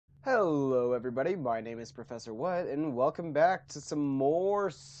Hello everybody, my name is Professor What, and welcome back to some more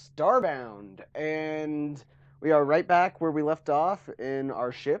Starbound. And we are right back where we left off in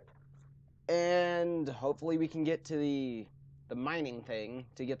our ship, and hopefully we can get to the mining thing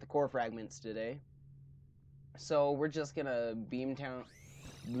to get the core fragments today. So we're just gonna beam down.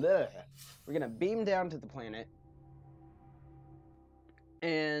 Bleh. We're gonna beam down to the planet,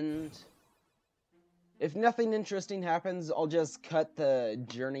 and if nothing interesting happens, I'll just cut the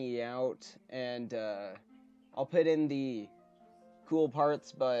journey out and I'll put in the cool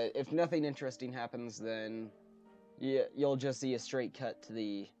parts, but if nothing interesting happens, then you'll just see a straight cut to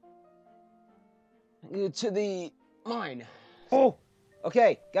the mine. Oh,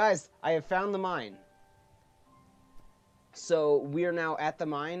 okay, guys, I have found the mine. So we are now at the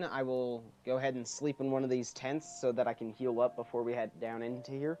mine. I will go ahead and sleep in one of these tents so that I can heal up before we head down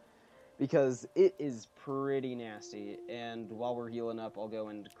into here, because it is pretty nasty. And while we're healing up, I'll go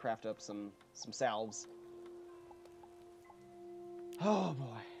and craft up some salves. Oh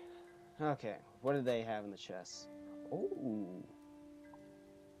boy. Okay, what do they have in the chest? Oh,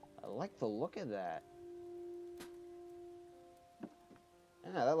 I like the look of that.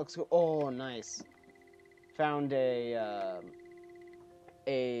 Yeah, that looks cool. Oh, nice. Found a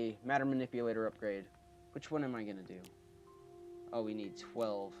matter manipulator upgrade. Which one am I gonna do? Oh, we need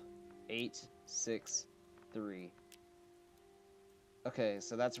 12. 8, 6, 3. Okay,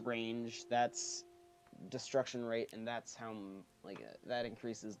 so that's range, that's destruction rate, and that's how, that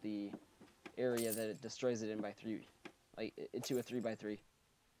increases the area that it destroys it in by 3. To a 3x3.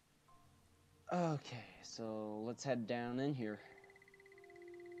 Okay, so let's head down in here.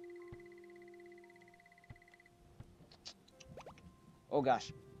 Oh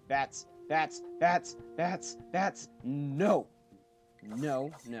gosh. Bats, bats, bats, bats, bats. No.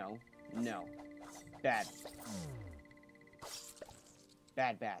 No, no, no. Bad.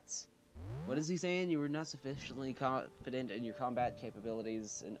 Bad bats. What is he saying? You were not sufficiently confident in your combat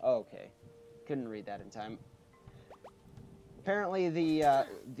capabilities, and oh, okay. Couldn't read that in time. Apparently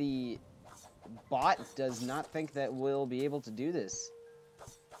the bot does not think that we'll be able to do this.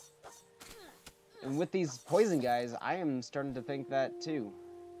 And with these poison guys, I am starting to think that too.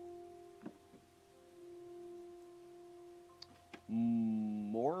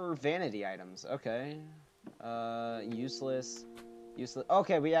 More vanity items. Okay. Useless. Useless.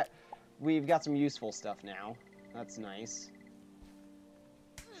 Okay, we've got some useful stuff now. That's nice.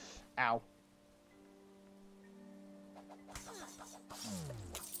 Ow.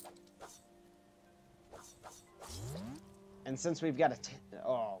 And since we've got a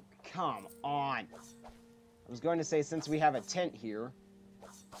oh, come on. I was going to say, since we have a tent here,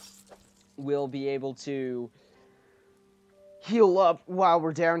 we'll be able to heal up while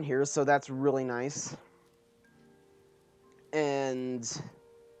we're down here, so that's really nice. And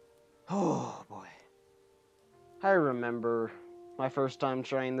oh boy, I remember my first time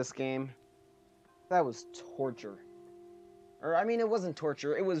trying this game. That was torture. Or I mean, it wasn't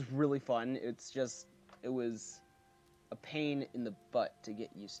torture, it was really fun. It's just, it was a pain in the butt to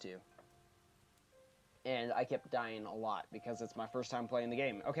get used to. And I kept dying a lot because it's my first time playing the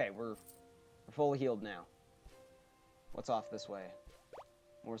game. Okay, we're fully healed now. What's off this way?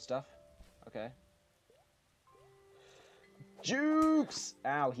 More stuff? Okay. Jukes!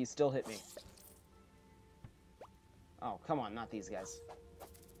 Ow, he still hit me. Oh, come on, not these guys.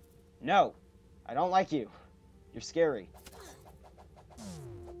 No! I don't like you. You're scary.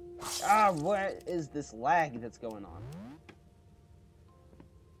 Ah, what is this lag that's going on?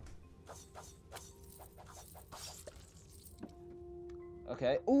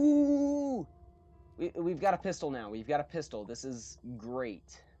 Okay. Ooh! We've got a pistol now. We've got a pistol. This is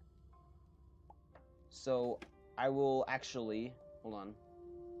great. So, I will actually... Hold on.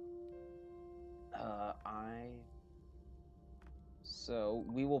 So,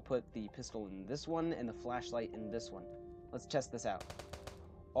 we will put the pistol in this one and the flashlight in this one. Let's test this out.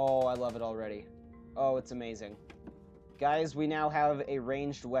 Oh, I love it already. Oh, it's amazing. Guys, we now have a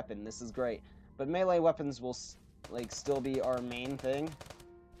ranged weapon. This is great. But melee weapons will, still be our main thing.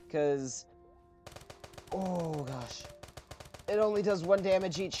 Because... Oh, gosh. It only does 1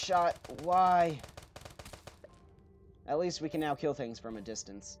 damage each shot. Why? At least we can now kill things from a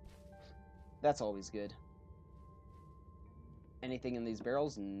distance. That's always good. Anything in these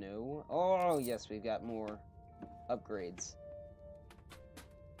barrels? No. Oh, yes, we've got more upgrades.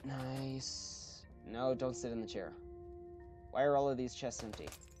 Nice. No, don't sit in the chair. Why are all of these chests empty?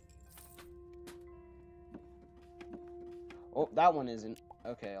 Oh, that one isn't.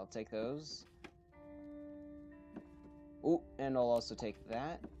 Okay, I'll take those. Oh, and I'll also take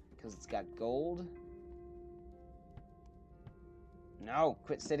that, because it's got gold. No,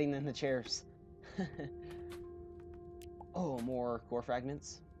 quit sitting in the chairs. Oh, more core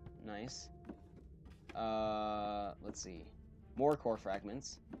fragments. Nice. Let's see. More core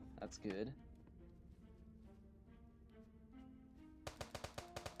fragments. That's good.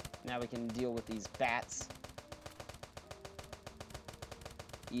 Now we can deal with these bats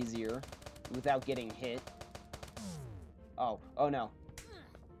easier without getting hit. Oh no.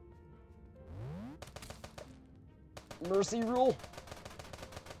 Mercy rule.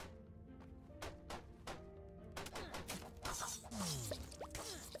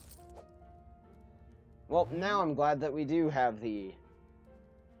 Well, now I'm glad that we do have the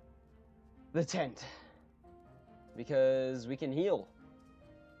tent, because we can heal.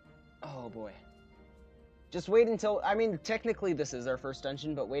 Oh boy. Just wait until, I mean, technically this is our first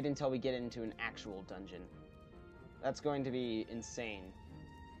dungeon, but wait until we get into an actual dungeon. That's going to be insane.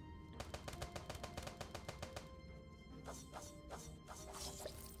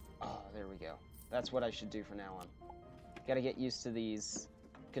 Oh, there we go. That's what I should do from now on. Gotta get used to these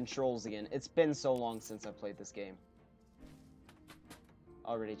controls again. It's been so long since I've played this game.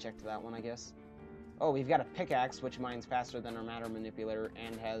 Already checked that one, I guess. Oh, we've got a pickaxe, which mines faster than our matter manipulator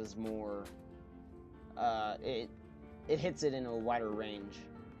and has more... it hits it in a wider range.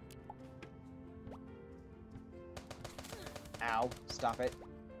 Ow. Stop it.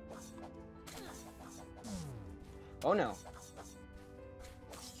 Oh, no.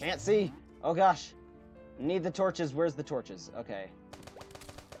 Can't see. Oh, gosh. Need the torches. Where's the torches? Okay.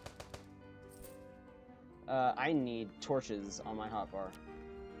 I need torches on my hotbar.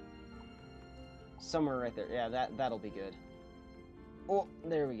 Somewhere right there. Yeah, that'll be good. Oh,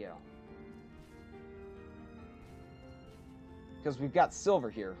 there we go. Because we've got silver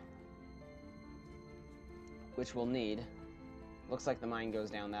here, which we'll need. Looks like the mine goes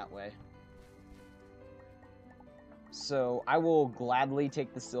down that way. So I will gladly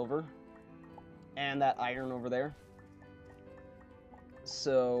take the silver and that iron over there.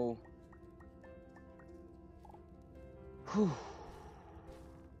 So... Whew.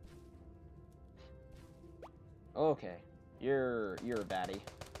 Okay, you're a baddie.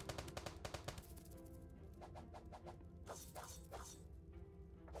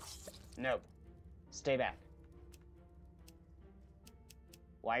 No, stay back.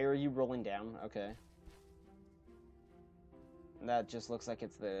 Why are you rolling down? Okay. That just looks like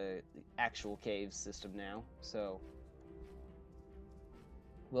it's the actual cave system now, so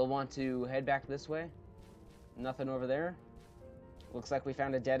we'll want to head back this way. Nothing over there. Looks like we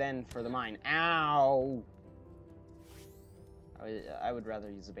found a dead end for the mine. Ow! I would rather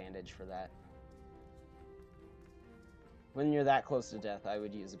use a bandage for that. When you're that close to death, I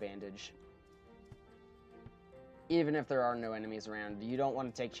would use a bandage. Even if there are no enemies around, you don't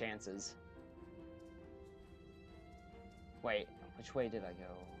want to take chances. Wait, which way did I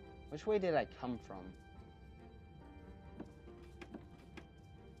go? Which way did I come from?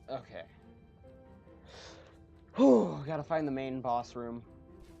 Okay. Whew, gotta find the main boss room.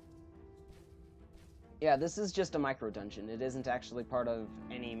 Yeah, this is just a micro dungeon. It isn't actually part of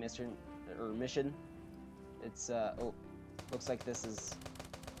any mission. It's, oh, looks like this is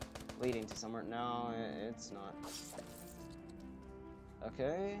leading to somewhere. No, it's not.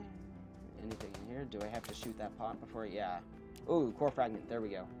 Okay. Anything in here? Do I have to shoot that pot before? Yeah. Ooh, core fragment. There we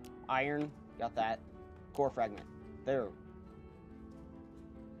go. Iron. Got that. Core fragment. There.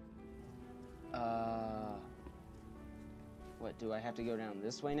 What, do I have to go down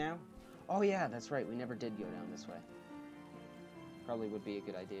this way now? Oh yeah, that's right. We never did go down this way. Probably would be a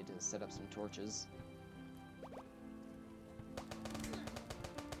good idea to set up some torches.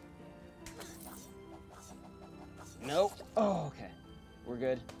 Nope. Oh, okay. We're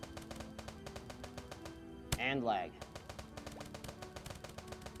good. And lag.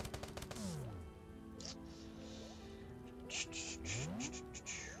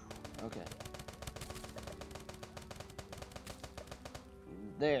 Okay.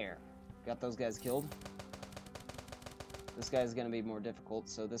 There. Got those guys killed. This guy's gonna be more difficult,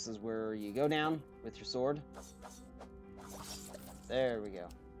 so this is where you go down with your sword. There we go.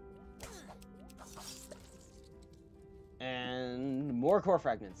 And more core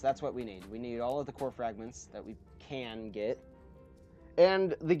fragments. That's what we need. We need all of the core fragments that we can get.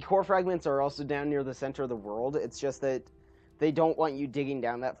 And the core fragments are also down near the center of the world. It's just that they don't want you digging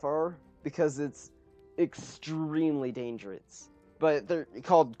down that far because it's extremely dangerous. But they're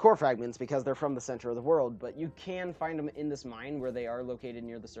called core fragments because they're from the center of the world. But you can find them in this mine where they are located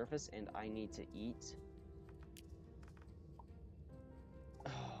near the surface. And I need to eat.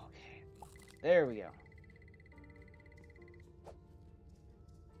 Okay. There we go.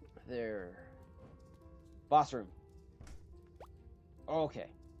 There. Boss room. Okay.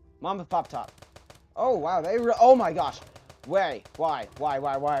 Mama Poptop. Oh, wow. Oh, my gosh. Why?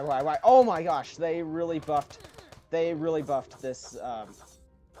 Oh, my gosh. They really buffed this,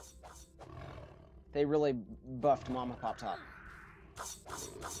 They really buffed Mama Poptop.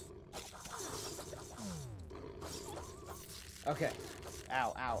 Okay.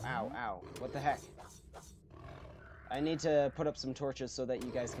 Ow, ow, ow, ow. What the heck? I need to put up some torches so that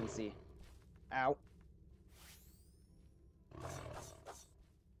you guys can see. Ow.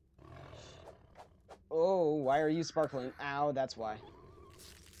 Oh, why are you sparkling? Ow, that's why.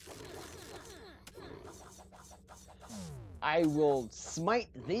 I will smite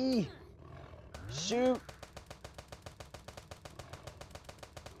thee. Shoot.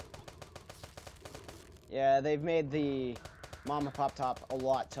 Yeah, they've made the Mama Poptop a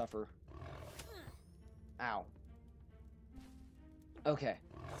lot tougher. Ow. Okay.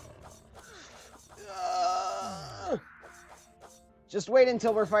 Just wait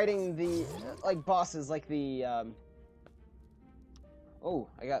until we're fighting the, like, bosses, like the, Oh,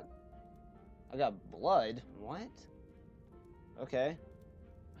 I got blood. What? Okay.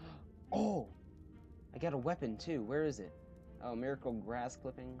 Oh! I got a weapon, too. Where is it? Oh, miracle grass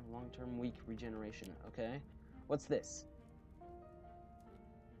clipping, long-term weak regeneration. Okay. What's this?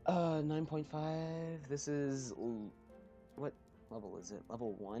 9.5. This is... What level is it?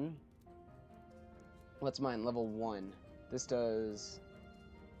 Level 1? What's mine? Level 1. This does...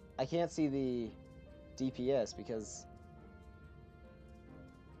 I can't see the DPS because...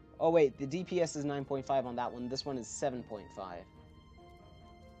 Oh, wait. The DPS is 9.5 on that one. This one is 7.5.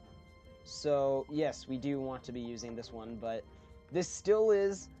 So, yes, we do want to be using this one, but this still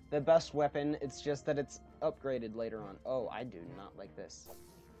is the best weapon. It's just that it's upgraded later on. Oh, I do not like this.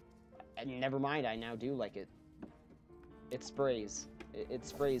 And never mind, I now do like it. It sprays. It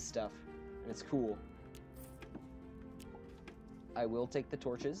sprays stuff, and it's cool. I will take the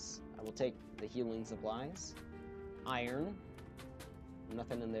torches. I will take the healing supplies. Iron.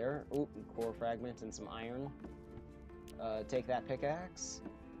 Nothing in there. Oh, core fragment and some iron. Take that pickaxe.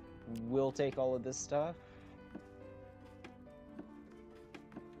 We'll take all of this stuff.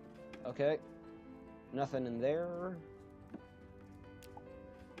 Okay. Nothing in there.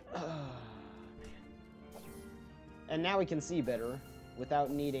 And now we can see better without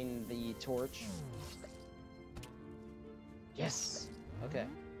needing the torch. Yes! Okay.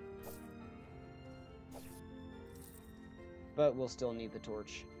 But we'll still need the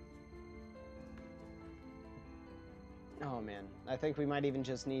torch. Oh man, I think we might even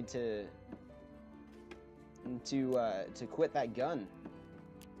just need to quit that gun,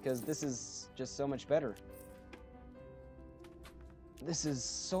 because this is just so much better. This is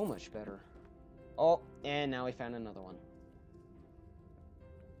so much better. Oh, and now we found another one.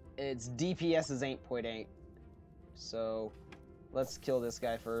 Its DPS is 8.8, so let's kill this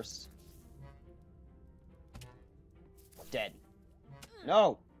guy first. Dead.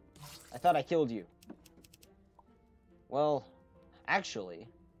 No! I thought I killed you. Well, actually,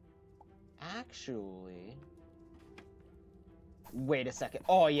 wait a second.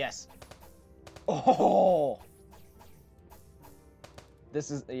 Oh, yes. Oh!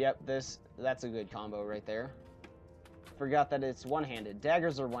 This is, yep, that's a good combo right there. Forgot that it's one-handed.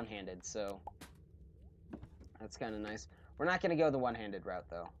 Daggers are one-handed, so that's kind of nice. We're not going to go the one-handed route,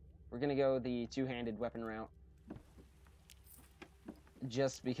 though. We're going to go the two-handed weapon route.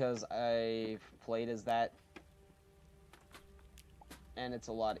 Just because I've played as that. And it's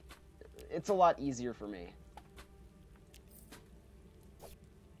a lot easier for me.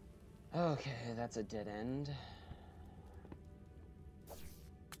 Okay, that's a dead end.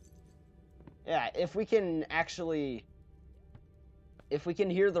 Yeah, if we can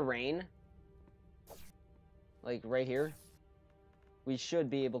hear the rain, like right here, we should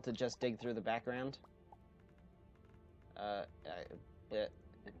be able to just dig through the background.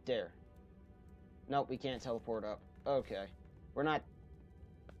 There. Nope, we can't teleport up. Okay. We're not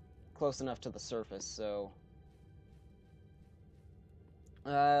close enough to the surface, so...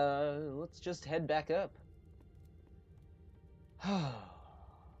 let's just head back up.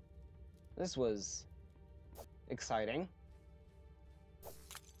 This was exciting.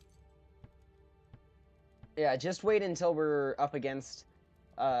 Yeah, just wait until we're up against,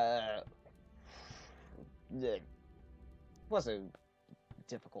 was a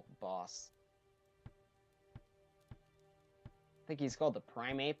difficult boss. I think he's called the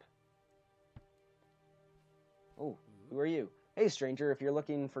Primeape. Oh, who are you? Hey, stranger, if you're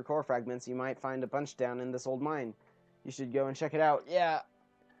looking for core fragments, you might find a bunch down in this old mine. You should go and check it out. Yeah,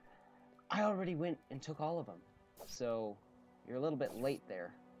 I already went and took all of them, so you're a little bit late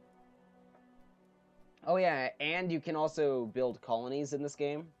there. Oh yeah, and you can also build colonies in this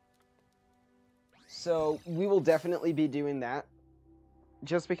game. So we will definitely be doing that,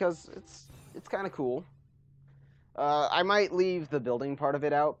 just because it's kind of cool. I might leave the building part of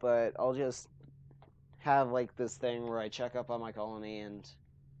it out, but I'll just have like this thing where I check up on my colony and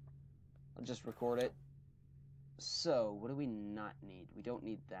I'll just record it. So, what do we not need? We don't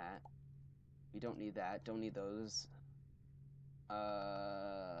need that. We don't need that. Don't need those.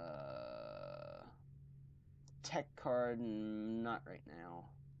 Tech card, not right now.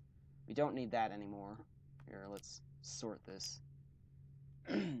 We don't need that anymore. Here, let's sort this.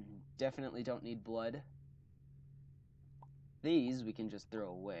 Definitely don't need blood. These we can just throw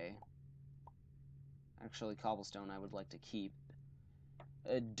away. Actually, cobblestone I would like to keep.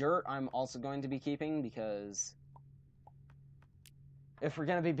 Dirt I'm also going to be keeping because if we're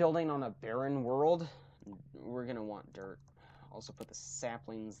going to be building on a barren world, we're going to want dirt. Also put the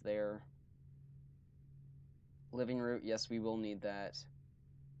saplings there. Living root, yes, we will need that.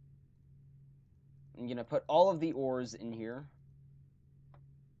 I'm going to put all of the ores in here.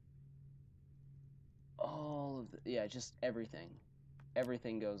 All of the, yeah, just everything.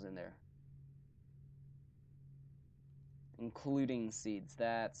 Everything goes in there. Including seeds.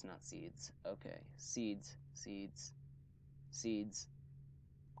 That's not seeds. Okay, seeds, seeds, seeds.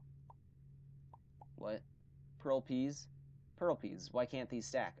 What? Pearl peas? Pearl peas. Why can't these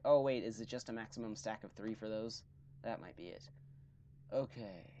stack? Oh, wait, is it just a maximum stack of 3 for those? That might be it.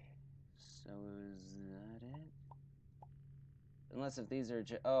 Okay. So is that it? Unless if these are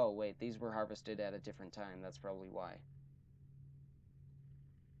oh, wait, these were harvested at a different time. That's probably why.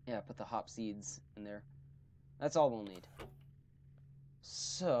 Yeah, put the hop seeds in there. That's all we'll need.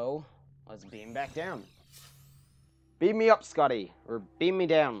 So, let's beam back down. Beam me up, Scotty. Or beam me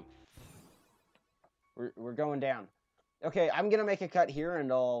down. We're going down. Okay, I'm gonna make a cut here,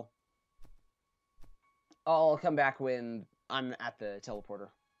 and I'll come back when I'm at the teleporter.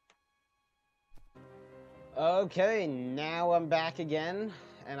 Okay, now I'm back again,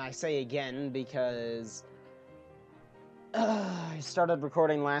 and I say again because I started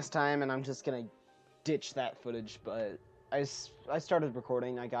recording last time, and I'm just gonna ditch that footage, but I started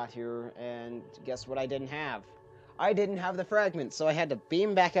recording, I got here, and guess what I didn't have? I didn't have the fragments, so I had to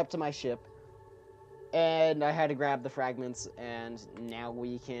beam back up to my ship, and I had to grab the fragments, and now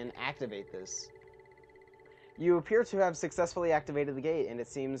we can activate this. You appear to have successfully activated the gate, and it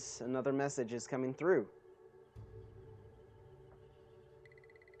seems another message is coming through.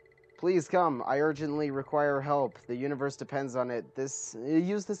 Please come. I urgently require help. The universe depends on it.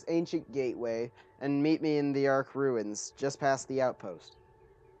 Use this ancient gateway and meet me in the Ark ruins, just past the outpost.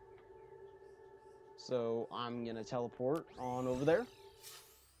 So I'm gonna teleport on over there.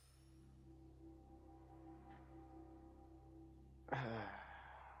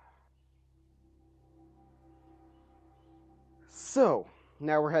 So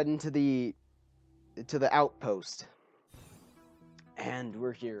now we're heading to the outpost, and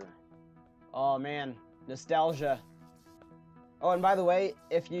we're here. Oh man, nostalgia. Oh, and by the way,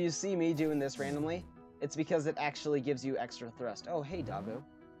 if you see me doing this randomly, it's because it actually gives you extra thrust. Oh, hey, doggo.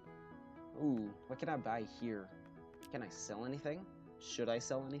 Ooh, what can I buy here? Can I sell anything? Should I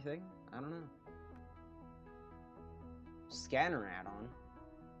sell anything? I don't know. Scanner add-on.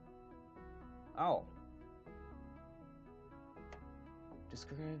 Oh.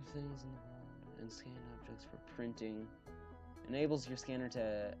 Describe things in the world and scan objects for printing. Enables your scanner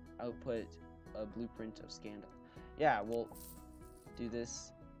to output a blueprint of scanned. Yeah, we'll do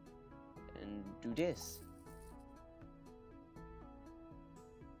this and do this.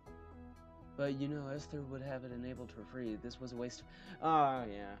 But you know, Esther would have it enabled for free. This was a waste of... Oh,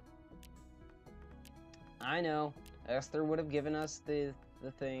 yeah. I know. Esther would have given us the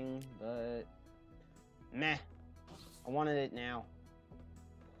thing, but... Meh. I wanted it now.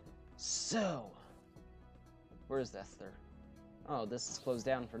 So... Where's Esther? Oh, this is closed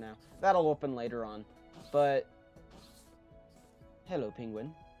down for now. That'll open later on. But... Hello,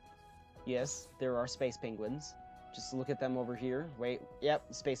 penguin. Yes, there are space penguins. Just look at them over here. Wait,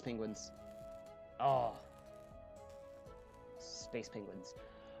 yep, space penguins. Oh. Space penguins.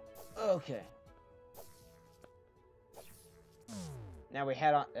 Okay. Now we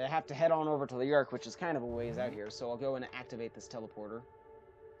have to head on over to the Ark, which is kind of a ways out here, so I'll go and activate this teleporter.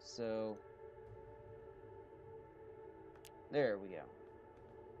 So... There we go.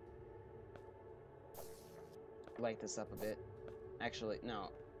 Light this up a bit. Actually,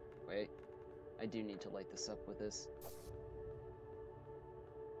 no. Wait. I do need to light this up with this.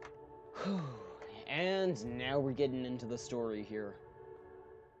 And now we're getting into the story here.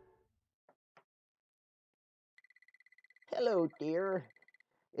 Hello, dear.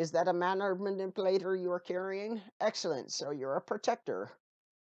 Is that a manner manipulator you are carrying? Excellent, so you're a protector.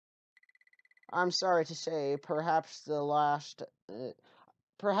 I'm sorry to say, perhaps the last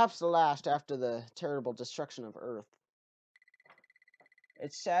after the terrible destruction of Earth.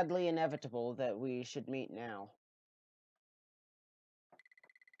 It's sadly inevitable that we should meet now.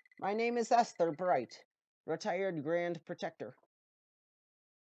 My name is Esther Bright, retired Grand Protector.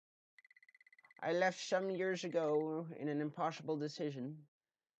 I left some years ago in an impossible decision,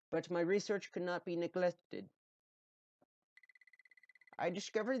 but my research could not be neglected. I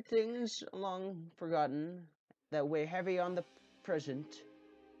discovered things long forgotten that weigh heavy on the present.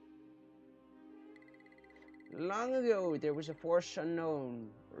 Long ago, there was a force unknown,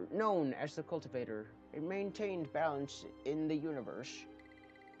 known as the Cultivator. It maintained balance in the universe.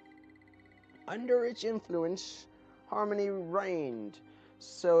 Under its influence, harmony reigned,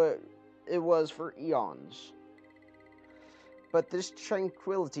 so it was for eons. But this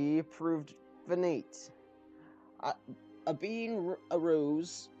tranquility proved finite. A being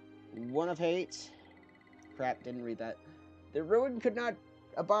arose, one of hate. Crap, didn't read that. The ruin could not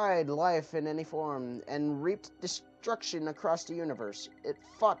abide life in any form, and reaped destruction across the universe. It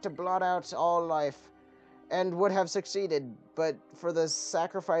fought to blot out all life, and would have succeeded, but for the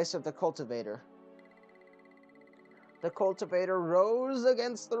sacrifice of the Cultivator. The Cultivator rose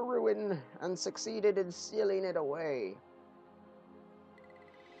against the ruin, and succeeded in sealing it away.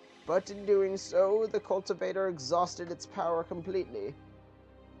 But in doing so, the Cultivator exhausted its power completely.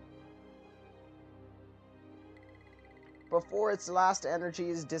 Before its last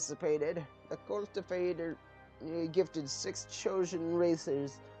energies dissipated, the Cultivator gifted 6 chosen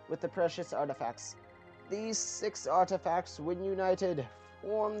racers with the precious artifacts. These 6 artifacts, when united,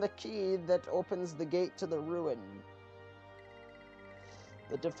 form the key that opens the gate to the ruin.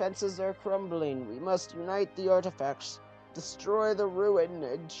 The defenses are crumbling. We must unite the artifacts, destroy the ruin,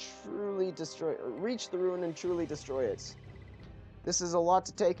 and reach the ruin and truly destroy it. This is a lot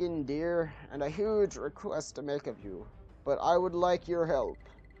to take in, dear, and a huge request to make of you, but I would like your help.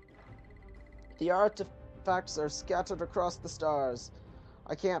 The artifacts are scattered across the stars.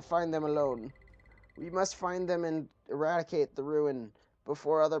 I can't find them alone. We must find them and eradicate the ruin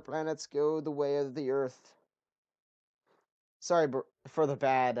before other planets go the way of the Earth. Sorry for the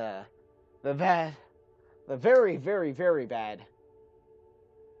very, very, very bad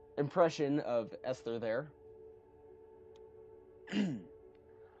impression of Esther there.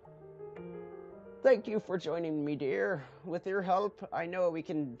 Thank you for joining me, dear. With your help, I know we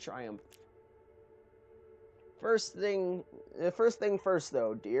can triumph. First thing first,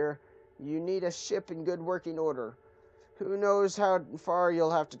 though, dear. You need a ship in good working order. Who knows how far you'll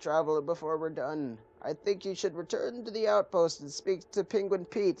have to travel before we're done. I think you should return to the outpost and speak to Penguin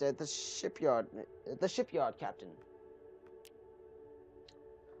Pete at the shipyard. Captain.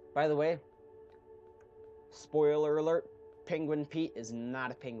 By the way, spoiler alert, Penguin Pete is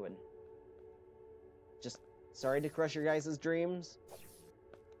not a penguin. Just sorry to crush your guys' dreams.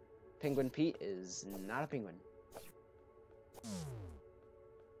 Penguin Pete is not a penguin.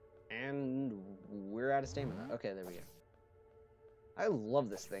 And we're out of stamina. Okay, there we go. I love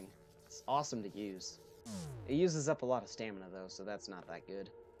this thing. It's awesome to use. It uses up a lot of stamina, though, so that's not that good.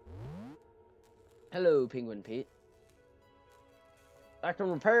 Hello, Penguin Pete. I can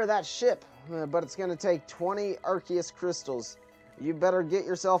repair that ship, but it's going to take 20 Arceus crystals. You better get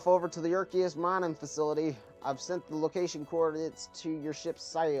yourself over to the Arceus mining facility. I've sent the location coordinates to your ship's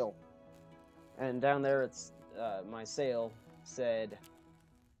sail. And down there, it's my sail said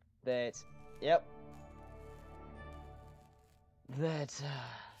that, yep, that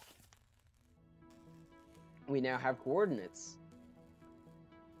we now have coordinates.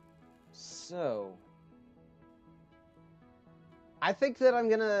 So I think that I'm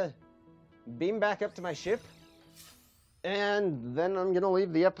gonna beam back up to my ship, and then I'm gonna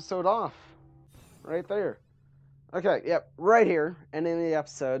leave the episode off right there. Okay, yep, right here and in the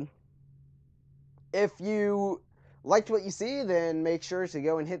episode. If you liked what you see, then make sure to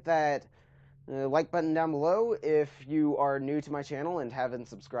go and hit that like button down below. If you are new to my channel and haven't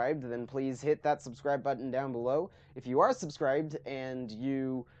subscribed, then please hit that subscribe button down below. If you are subscribed and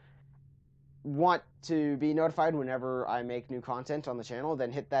you want to be notified whenever I make new content on the channel,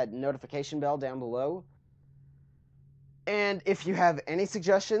 then hit that notification bell down below. And if you have any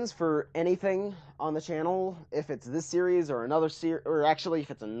suggestions for anything on the channel, if it's this series or another series, or actually if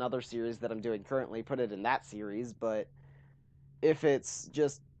it's another series that I'm doing currently, put it in that series. But if it's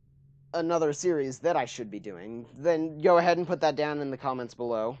just another series that I should be doing, then go ahead and put that down in the comments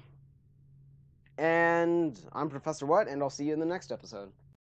below. And I'm Professor What, and I'll see you in the next episode.